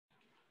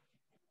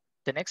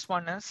The next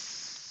one is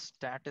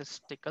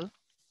statistical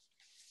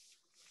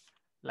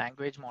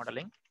language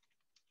modeling.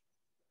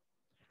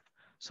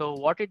 So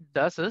what it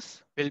does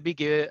is we'll be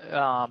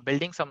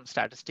building some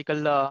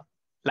statistical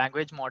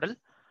language model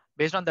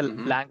based on the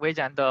language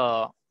and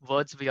the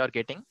words we are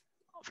getting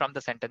from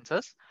the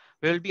sentences.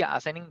 We will be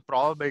assigning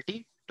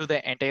probability to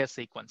the entire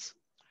sequence.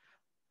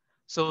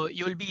 So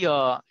you will be,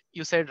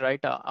 you said,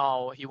 right,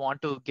 you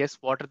want to guess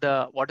what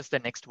is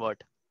the next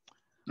word.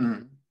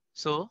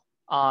 So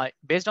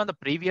based on the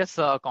previous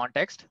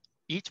context,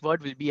 each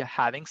word will be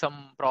having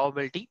some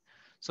probability.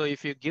 So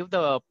if you give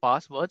the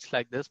passwords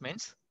like this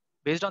means,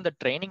 based on the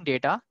training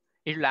data,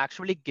 it will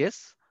actually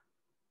guess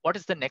what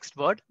is the next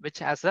word which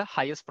has the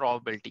highest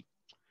probability.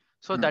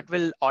 So that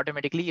will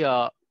automatically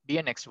be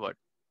a next word.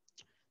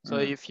 So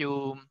if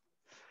you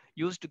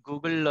used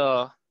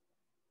Google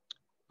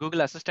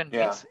Assistant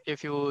means,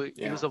 if you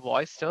use a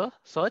voice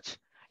search,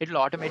 it will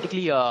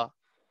automatically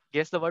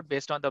guess the word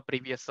based on the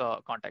previous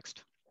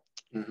context.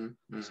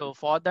 So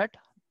for that,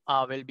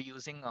 we'll be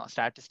using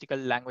statistical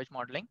language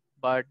modeling,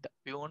 but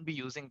we won't be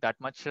using that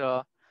much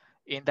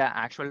in the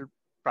actual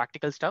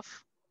practical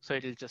stuff. So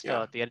it is just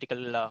a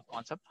theoretical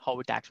concept, how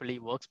it actually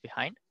works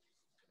behind.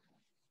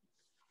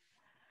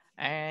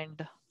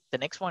 And the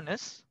next one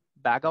is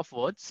bag of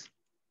words.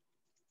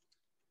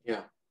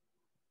 Yeah.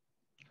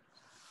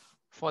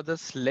 For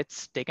this,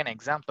 let's take an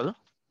example.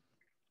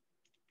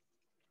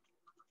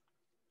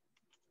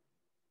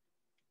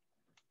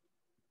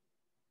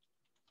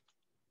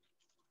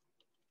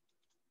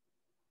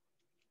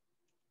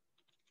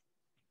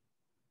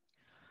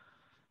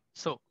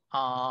 So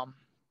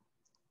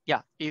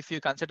yeah, if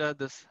you consider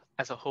this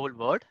as a whole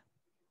word,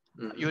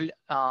 you'll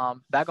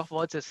bag of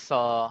words is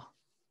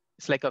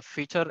it's like a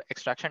feature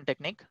extraction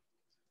technique.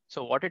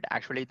 So what it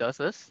actually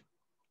does is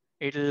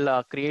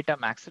it'll create a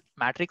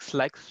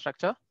matrix-like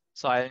structure.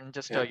 So I'm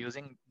just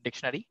using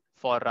dictionary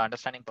for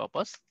understanding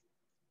purpose.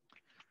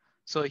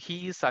 So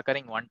he is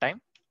occurring one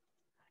time.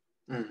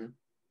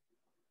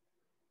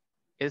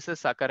 Is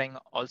occurring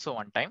also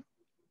one time.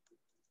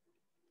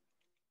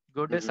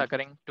 Good is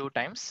occurring 2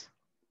 times.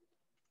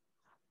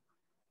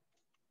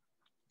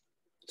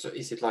 So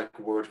is it like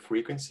word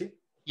frequency?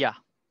 Yeah.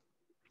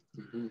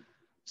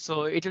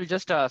 So it will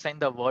just assign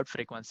the word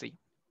frequency.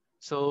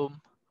 So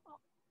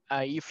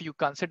if you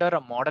consider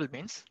a model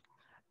means,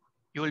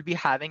 you will be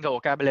having a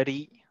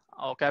vocabulary.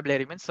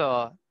 Vocabulary means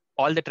all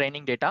the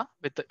training data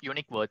with the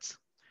unique words.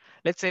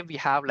 Let's say we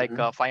have like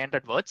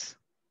 500 words,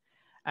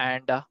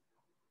 and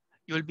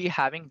you will be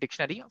having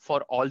dictionary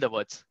for all the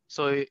words.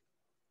 So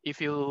if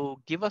you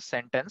give a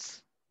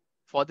sentence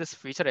for this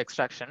feature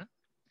extraction,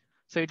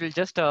 so it will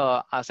just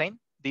assign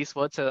these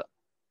words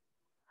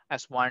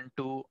as 1,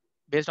 2,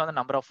 based on the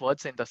number of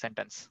words in the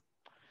sentence.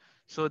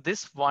 So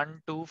this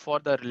 1, 2 for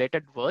the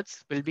related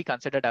words will be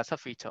considered as a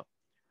feature.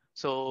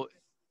 So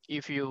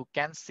if you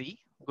can see,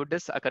 good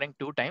is occurring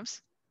 2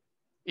 times.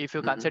 If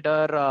you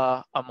consider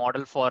a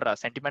model for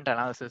sentiment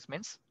analysis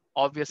means,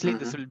 obviously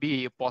this will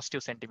be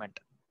positive sentiment.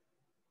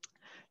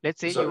 Let's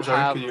say you sorry,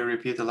 have. Could you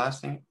repeat the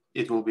last thing?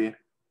 It will be.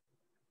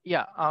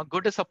 Yeah,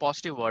 good is a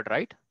positive word,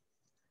 right?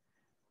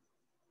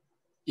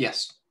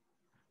 Yes.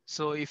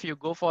 So if you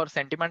go for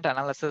sentiment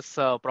analysis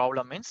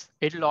problem means,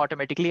 it will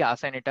automatically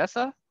assign it as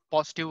a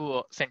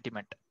positive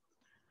sentiment.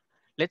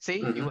 Let's say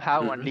you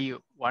have only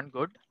 1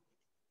 good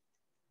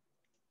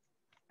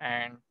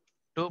and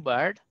 2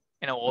 bad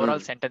in an overall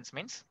sentence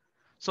means.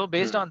 So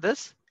based on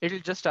this, it will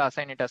just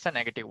assign it as a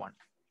negative 1.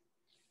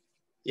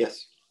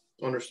 Yes,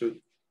 understood.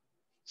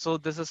 So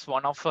this is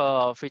one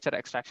of feature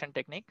extraction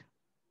technique.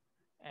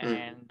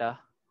 And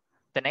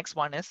the next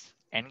one is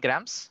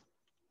Engrams.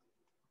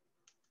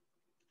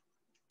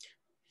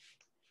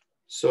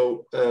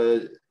 So,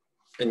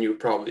 and you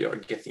probably are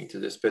getting to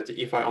this, but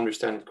if I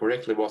understand it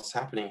correctly, what's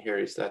happening here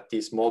is that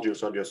these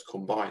modules are just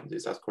combined.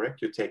 Is that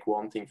correct? You take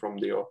one thing from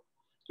the,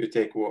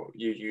 you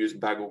use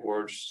bag of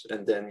words,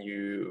 and then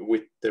you,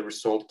 with the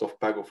result of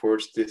bag of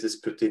words, this is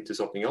put into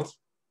something else?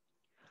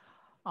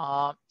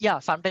 Yeah,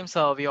 sometimes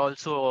we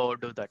also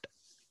do that.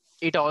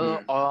 It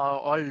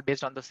all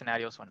based on the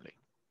scenarios only.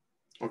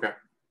 Okay.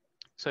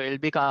 So it'll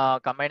be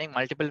combining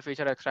multiple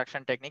feature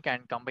extraction technique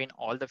and combine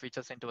all the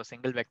features into a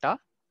single vector.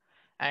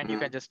 And you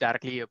can just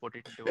directly put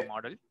it into a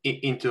model.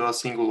 Into a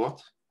single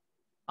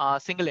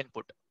what? Single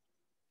input.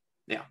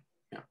 Yeah.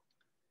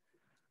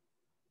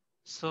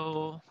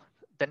 So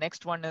the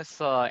next one is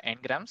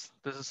Engrams.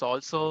 This is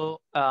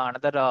also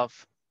another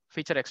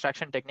feature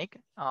extraction technique,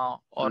 or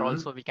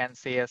also we can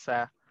say as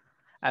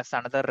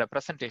another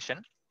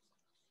representation.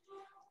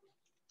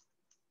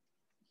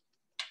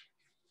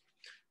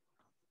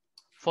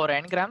 For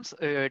Engrams,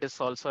 it is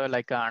also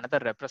like another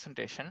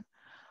representation.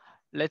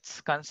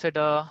 Let's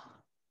consider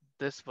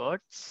this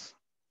words.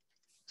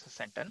 It's a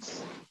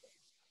sentence,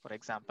 for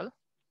example.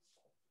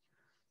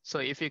 So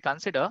if you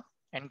consider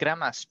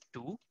Engram as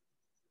 2,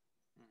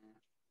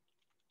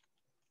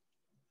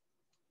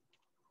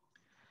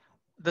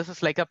 this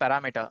is like a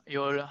parameter.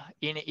 You'll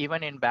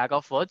even in bag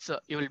of words,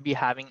 you will be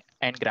having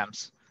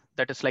Engrams.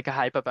 That is like a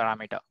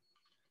hyperparameter.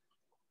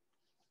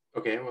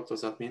 Okay, what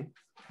does that mean?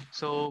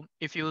 So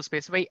if you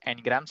specify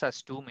ngrams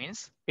as 2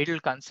 means, it will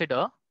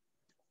consider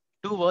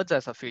 2 words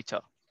as a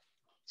feature.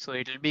 So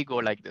it will be go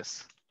like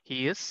this.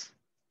 He is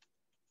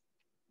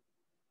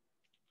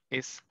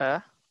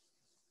a.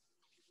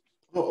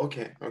 Oh,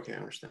 okay, okay, I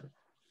understand.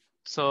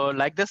 So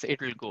like this, it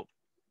will go.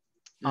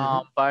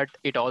 But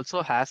it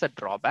also has a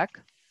drawback.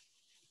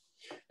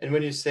 And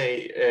when you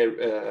say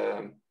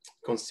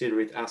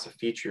consider it as a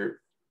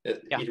feature,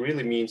 it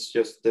really means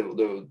just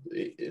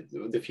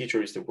the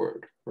feature is the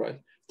word, right?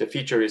 The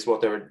feature is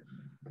whatever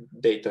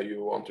data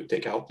you want to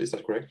take out. Is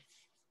that correct?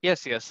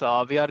 Yes, yes.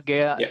 We are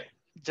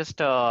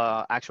just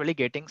actually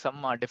getting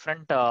some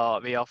different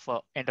way of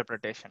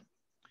interpretation.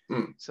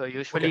 So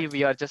usually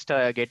we are just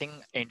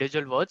getting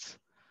individual words.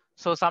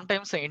 So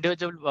sometimes the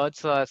individual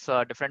words has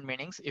different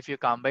meanings. If you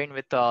combine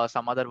with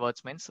some other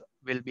words means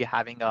we'll be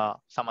having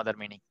some other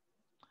meaning.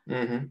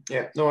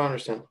 Yeah, no, I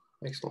understand.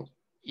 Excellent.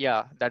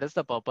 Yeah, that is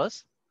the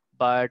purpose.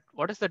 But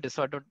what is the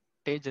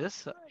disadvantage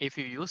is if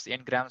you use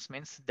ngrams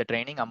means the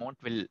training amount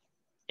will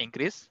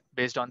increase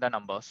based on the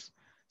numbers.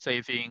 So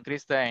if you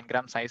increase the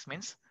ngram size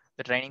means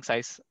the training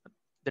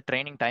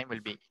time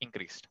will be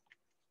increased.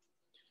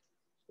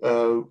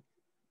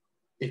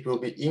 It will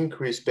be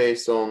increased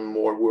based on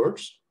more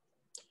words?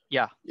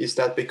 Yeah. Is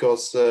that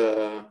because,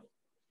 yeah,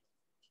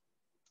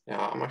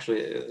 I'm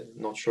actually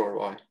not sure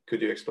why.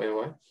 Could you explain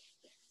why?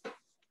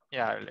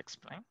 Yeah, I will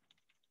explain.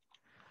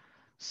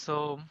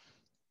 So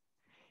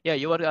yeah,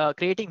 you are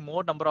creating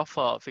more number of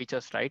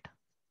features, right?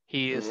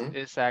 He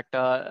is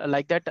actor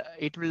like that.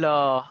 It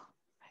will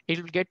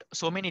get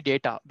so many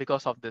data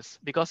because of this,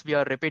 because we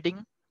are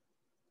repeating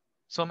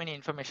so many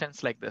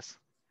informations like this.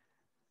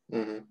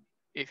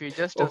 If you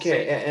just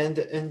okay,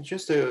 say, and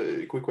just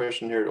a quick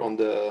question here on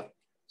the,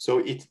 so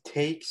it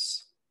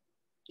takes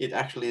it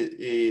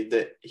actually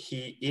the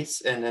he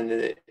is and then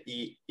the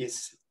he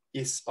is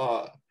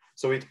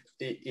so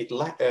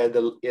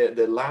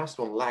the last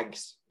one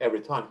lags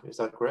every time. Is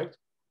that correct?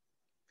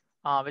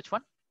 Which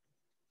one?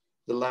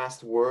 The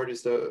last word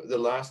is the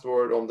last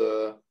word on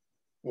the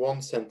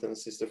one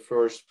sentence is the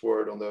first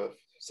word on the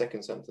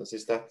second sentence.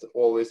 Is that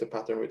always the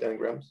pattern with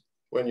ngrams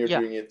when you're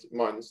doing it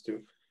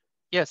 -2?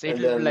 Yes, it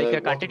will be like a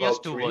continuous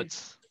 2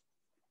 words.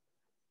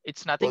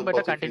 It's nothing but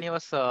a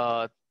continuous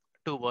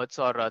 2 words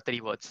or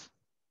 3 words.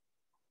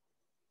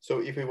 So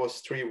if it was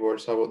 3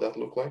 words, how would that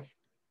look like?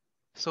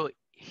 So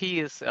he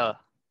is a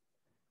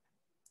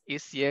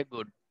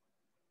good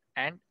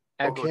and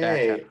a good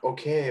hacker.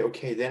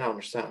 Okay, then I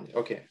understand.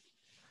 Okay.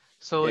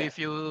 So if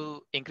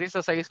you increase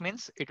the size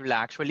means it will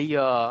actually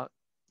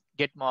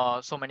get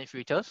so many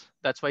features.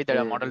 That's why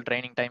the model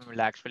training time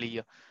will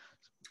actually.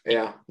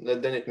 Yeah,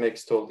 then it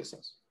makes total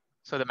sense.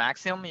 So the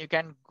maximum you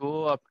can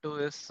go up to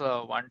is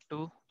 1,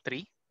 2,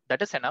 3.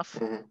 That is enough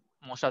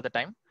most of the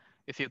time.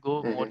 If you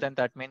go more than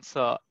that means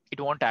it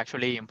won't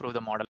actually improve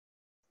the model.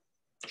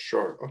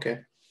 Sure,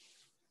 okay.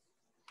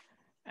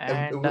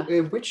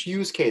 And which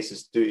use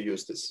cases do you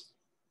use this?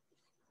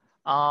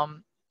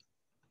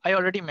 I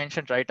already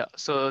mentioned, right?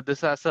 So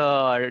this has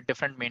a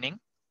different meaning.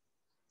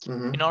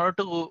 In order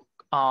to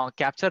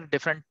capture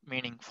different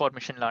meaning for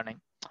machine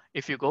learning,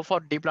 if you go for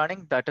deep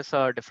learning, that is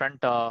a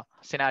different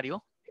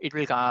scenario. It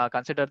will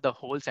consider the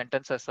whole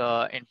sentence as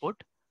input,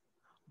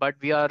 but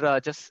we are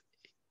just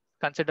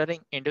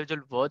considering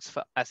individual words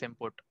as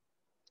input.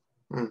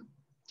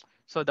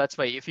 So that's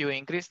why if you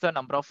increase the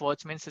number of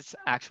words means it's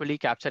actually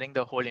capturing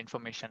the whole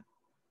information.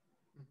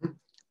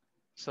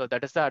 So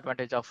that is the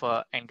advantage of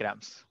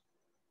Engrams.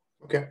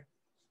 Okay.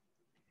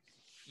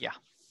 Yeah.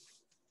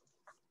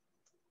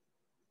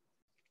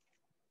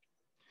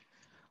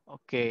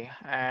 Okay,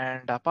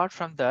 and apart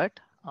from that,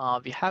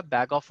 we have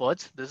bag of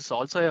words. This is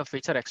also a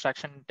feature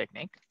extraction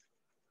technique.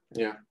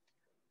 Yeah.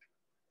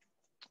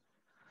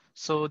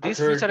 So this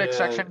feature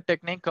extraction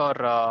technique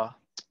or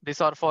these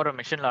are for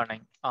machine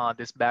learning,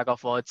 this bag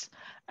of words.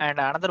 And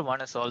another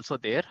one is also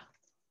there.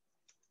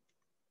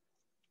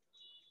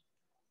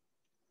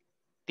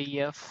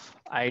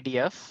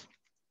 Tf-idf.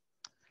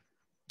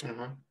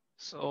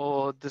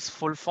 So this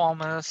full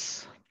form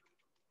is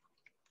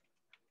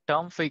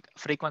term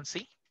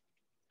frequency,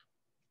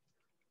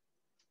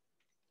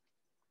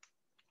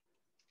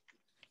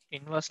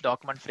 inverse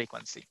document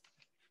frequency.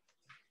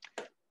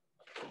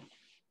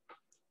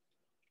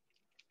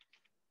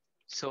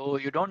 So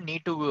you don't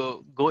need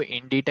to go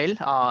in detail.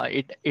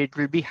 It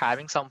will be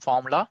having some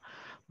formula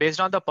based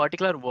on the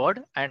particular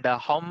word and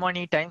how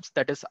many times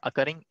that is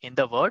occurring in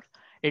the word.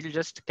 It will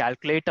just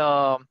calculate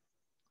a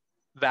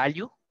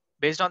value.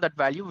 Based on that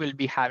value, we'll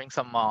be having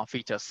some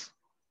features.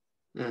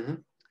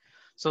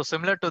 So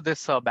similar to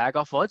this bag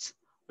of words,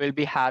 we'll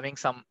be having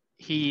some,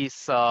 he is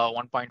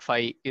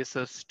 1.5,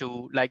 is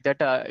 2, like that.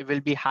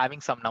 We'll be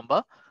having some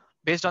number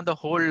based on the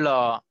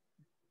whole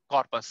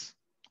corpus.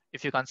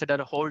 If you consider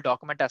a whole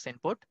document as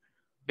input,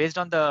 based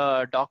on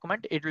the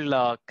document, it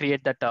will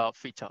create that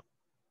feature.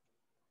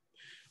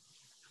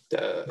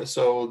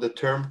 So the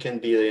term can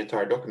be the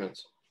entire document?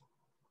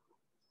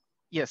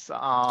 Yes,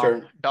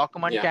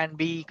 document can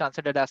be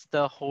considered as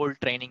the whole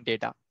training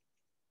data.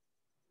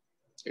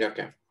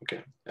 Yeah,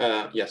 okay.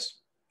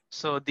 Yes.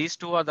 So these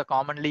two are the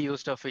commonly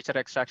used feature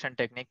extraction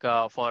technique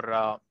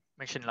for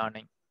machine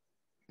learning.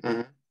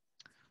 Mm-hmm.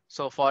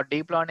 So for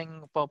deep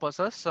learning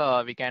purposes,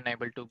 we can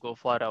able to go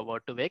for a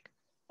word to vec,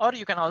 or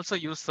you can also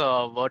use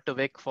word to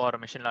vec for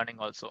machine learning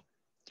also.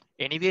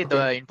 Anyway, Okay.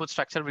 the input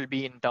structure will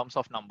be in terms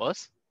of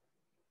numbers.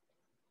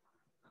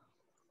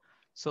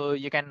 So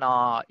you can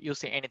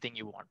use anything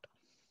you want.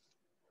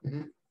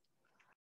 Mm-hmm.